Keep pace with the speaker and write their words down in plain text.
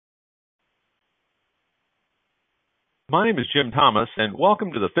My name is Jim Thomas, and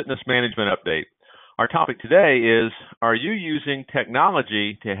welcome to the Fitness Management Update. Our topic today is, are you using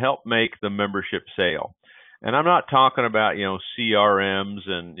technology to help make the membership sale? And I'm not talking about, CRMs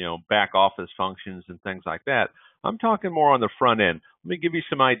and, back office functions and things like that. I'm talking more on the front end. Let me give you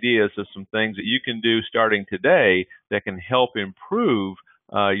some ideas of some things that you can do starting today that can help improve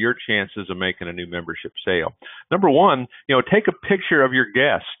your chances of making a new membership sale. Number one, take a picture of your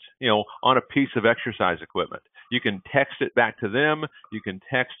guest, on a piece of exercise equipment. You can text it back to them. You can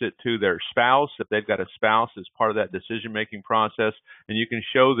text it to their spouse if they've got a spouse as part of that decision-making process, and you can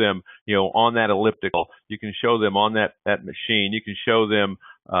show them, on that elliptical. You can show them on that machine. You can show them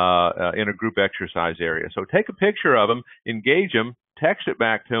in a group exercise area. So take a picture of them, engage them, text it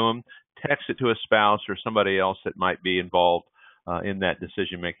back to them, text it to a spouse or somebody else that might be involved in that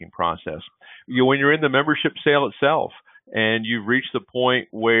decision-making process. When you're in the membership sale itself, and you've reached the point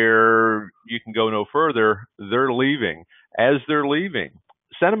where you can go no further, they're leaving. As they're leaving,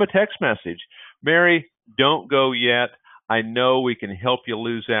 send them a text message. Mary, don't go yet. I know we can help you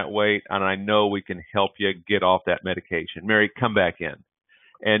lose that weight, and I know we can help you get off that medication. Mary, come back in.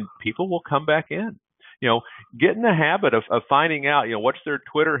 And people will come back in. Get in the habit of finding out, what's their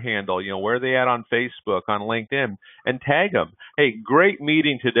Twitter handle, where are they at on Facebook, on LinkedIn, and tag them. Hey, great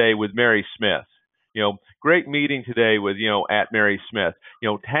meeting today with Mary Smith. Great meeting today with, at Mary Smith.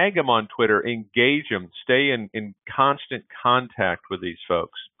 Tag them on Twitter, engage them, stay in constant contact with these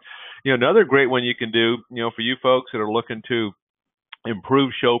folks. Another great one you can do, for you folks that are looking to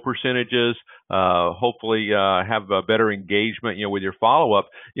improve show percentages, hopefully have a better engagement, with your follow-up.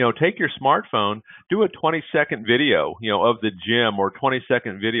 Take your smartphone, do a 20-second video, of the gym, or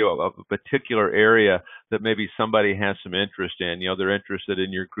 20-second video of a particular area that maybe somebody has some interest in. They're interested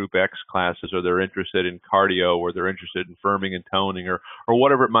in your Group X classes, or they're interested in cardio, or they're interested in firming and toning, or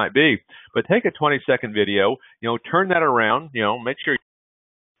whatever it might be. But take a 20-second video, turn that around, make sure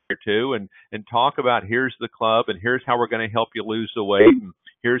two and talk about, here's the club, and here's how we're going to help you lose the weight, and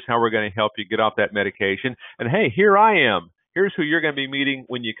here's how we're going to help you get off that medication, and hey, here I am, here's who you're going to be meeting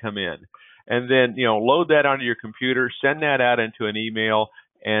when you come in. And then load that onto your computer, send that out into an email,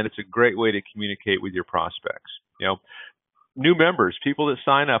 and it's a great way to communicate with your prospects. New members, people that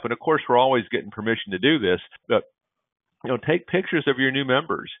sign up, and of course we're always getting permission to do this, but take pictures of your new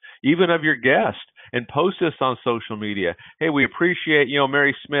members, even of your guest, and post this on social media. Hey, we appreciate,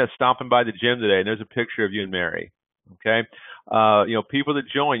 Mary Smith stopping by the gym today, and there's a picture of you and Mary. Okay. People that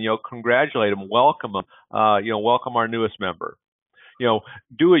join, congratulate them, welcome them, welcome our newest member.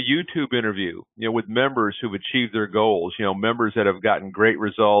 Do a YouTube interview, with members who've achieved their goals, members that have gotten great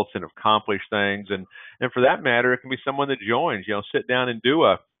results and accomplished things. And for that matter, it can be someone that joins, sit down and do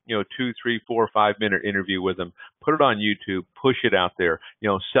a 2, 3, 4, 5 minute interview with them. Put it on YouTube, push it out there,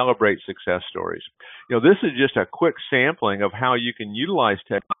 celebrate success stories. This is just a quick sampling of how you can utilize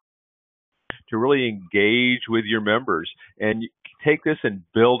technology to really engage with your members, and take this and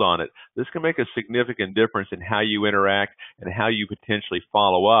build on it. This can make a significant difference in how you interact and how you potentially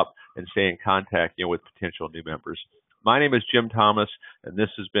follow up and stay in contact, with potential new members. My name is Jim Thomas, and this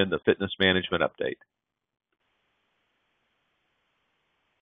has been the Fitness Management Update.